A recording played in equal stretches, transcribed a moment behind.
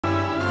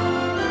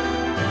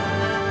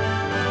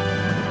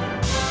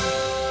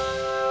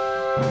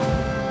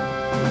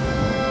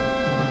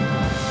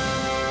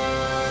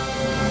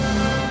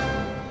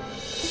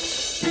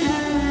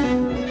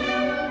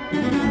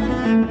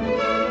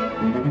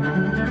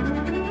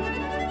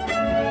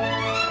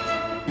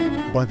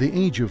By the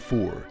age of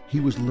 4, he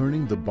was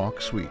learning the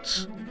Bach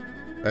suites.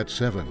 At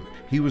 7,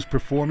 he was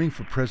performing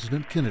for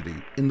President Kennedy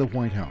in the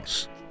White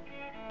House.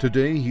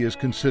 Today, he is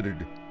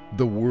considered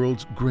the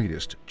world's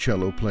greatest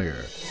cello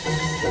player.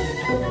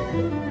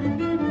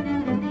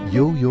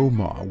 Yo-Yo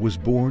Ma was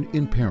born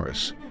in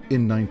Paris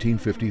in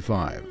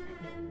 1955.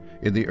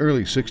 In the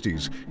early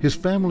 60s, his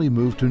family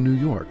moved to New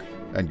York,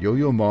 and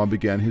Yo-Yo Ma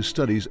began his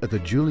studies at the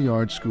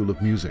Juilliard School of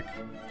Music.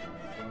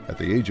 At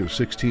the age of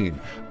 16,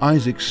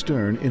 Isaac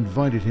Stern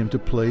invited him to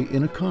play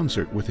in a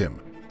concert with him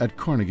at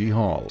Carnegie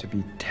Hall. To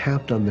be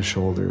tapped on the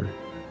shoulder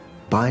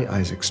by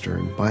Isaac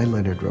Stern, by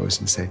Leonard Rose,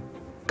 and say,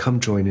 come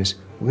join us,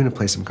 we're going to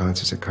play some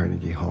concerts at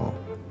Carnegie Hall.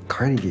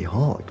 Carnegie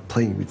Hall,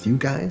 playing with you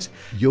guys?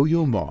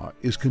 Yo-Yo Ma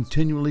is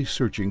continually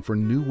searching for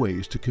new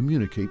ways to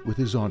communicate with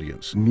his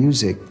audience.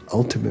 Music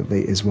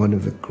ultimately is one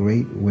of the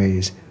great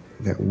ways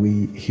that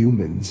we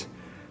humans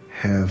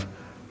have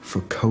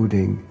for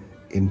coding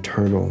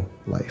internal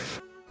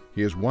life.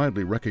 He is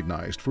widely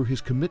recognized for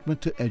his commitment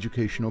to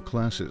educational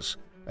classes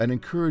and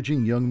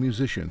encouraging young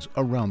musicians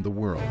around the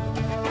world.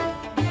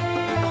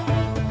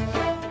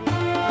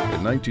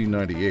 In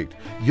 1998,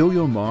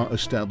 Yo-Yo Ma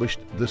established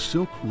the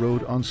Silk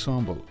Road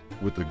Ensemble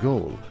with the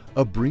goal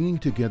of bringing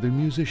together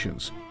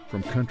musicians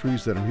from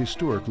countries that are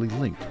historically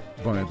linked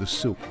via the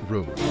Silk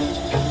Road.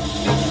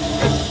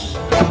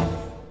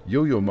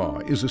 Yo-Yo Ma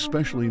is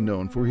especially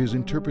known for his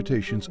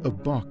interpretations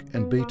of Bach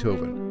and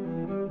Beethoven,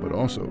 but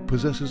also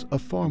possesses a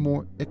far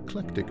more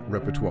eclectic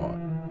repertoire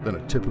than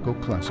a typical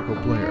classical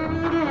player.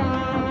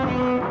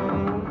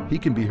 He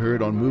can be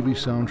heard on movie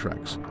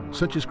soundtracks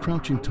such as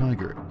Crouching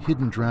Tiger,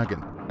 Hidden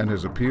Dragon, and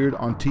has appeared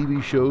on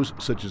TV shows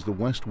such as The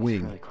West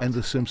Wing and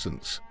The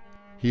Simpsons.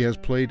 He has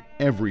played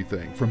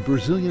everything from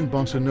Brazilian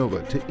bossa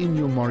nova to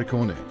Ennio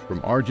Morricone,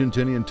 from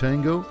Argentinian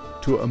tango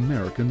to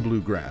American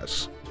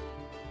bluegrass.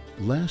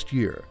 Last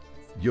year,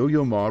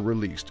 Yo-Yo Ma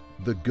released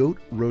The Goat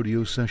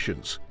Rodeo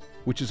Sessions,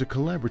 which is a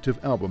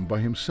collaborative album by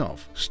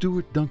himself,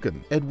 Stuart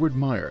Duncan, Edward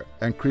Meyer,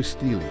 and Chris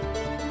Thiele.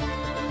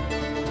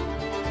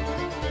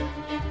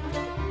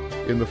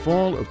 In the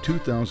fall of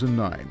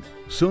 2009,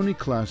 Sony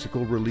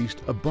Classical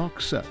released a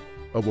box set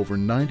of over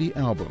 90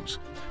 albums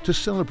to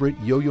celebrate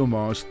Yo-Yo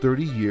Ma's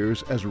 30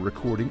 years as a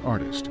recording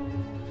artist.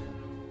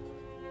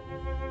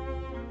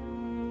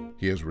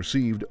 He has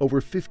received over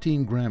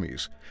 15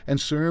 Grammys and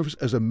serves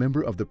as a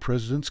member of the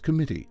President's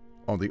Committee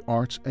on the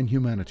Arts and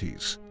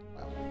Humanities.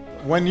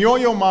 When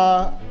Yo-Yo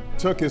Ma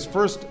took his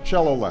first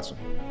cello lesson,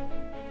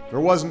 there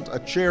wasn't a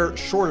chair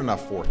short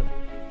enough for him,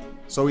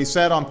 so he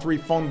sat on 3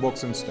 phone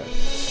books instead.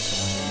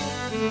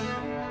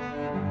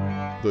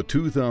 The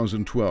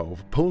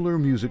 2012 Polar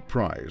Music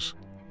Prize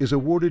is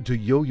awarded to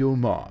Yo-Yo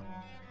Ma,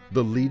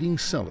 the leading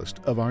cellist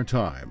of our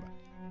time.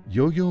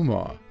 Yo-Yo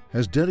Ma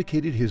has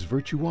dedicated his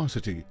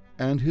virtuosity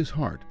and his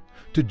heart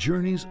to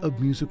journeys of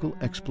musical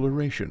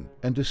exploration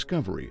and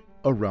discovery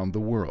around the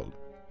world.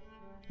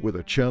 With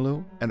a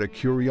cello and a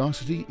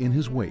curiosity in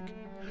his wake,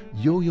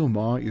 Yo-Yo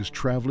Ma is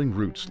traveling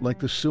routes like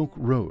the Silk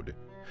Road,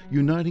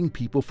 uniting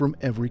people from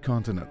every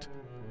continent.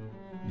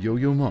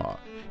 Yo-Yo Ma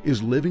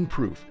is living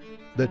proof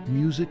that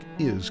music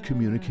is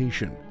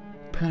communication,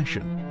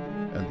 passion,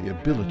 and the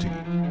ability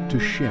to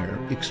share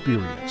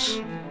experience.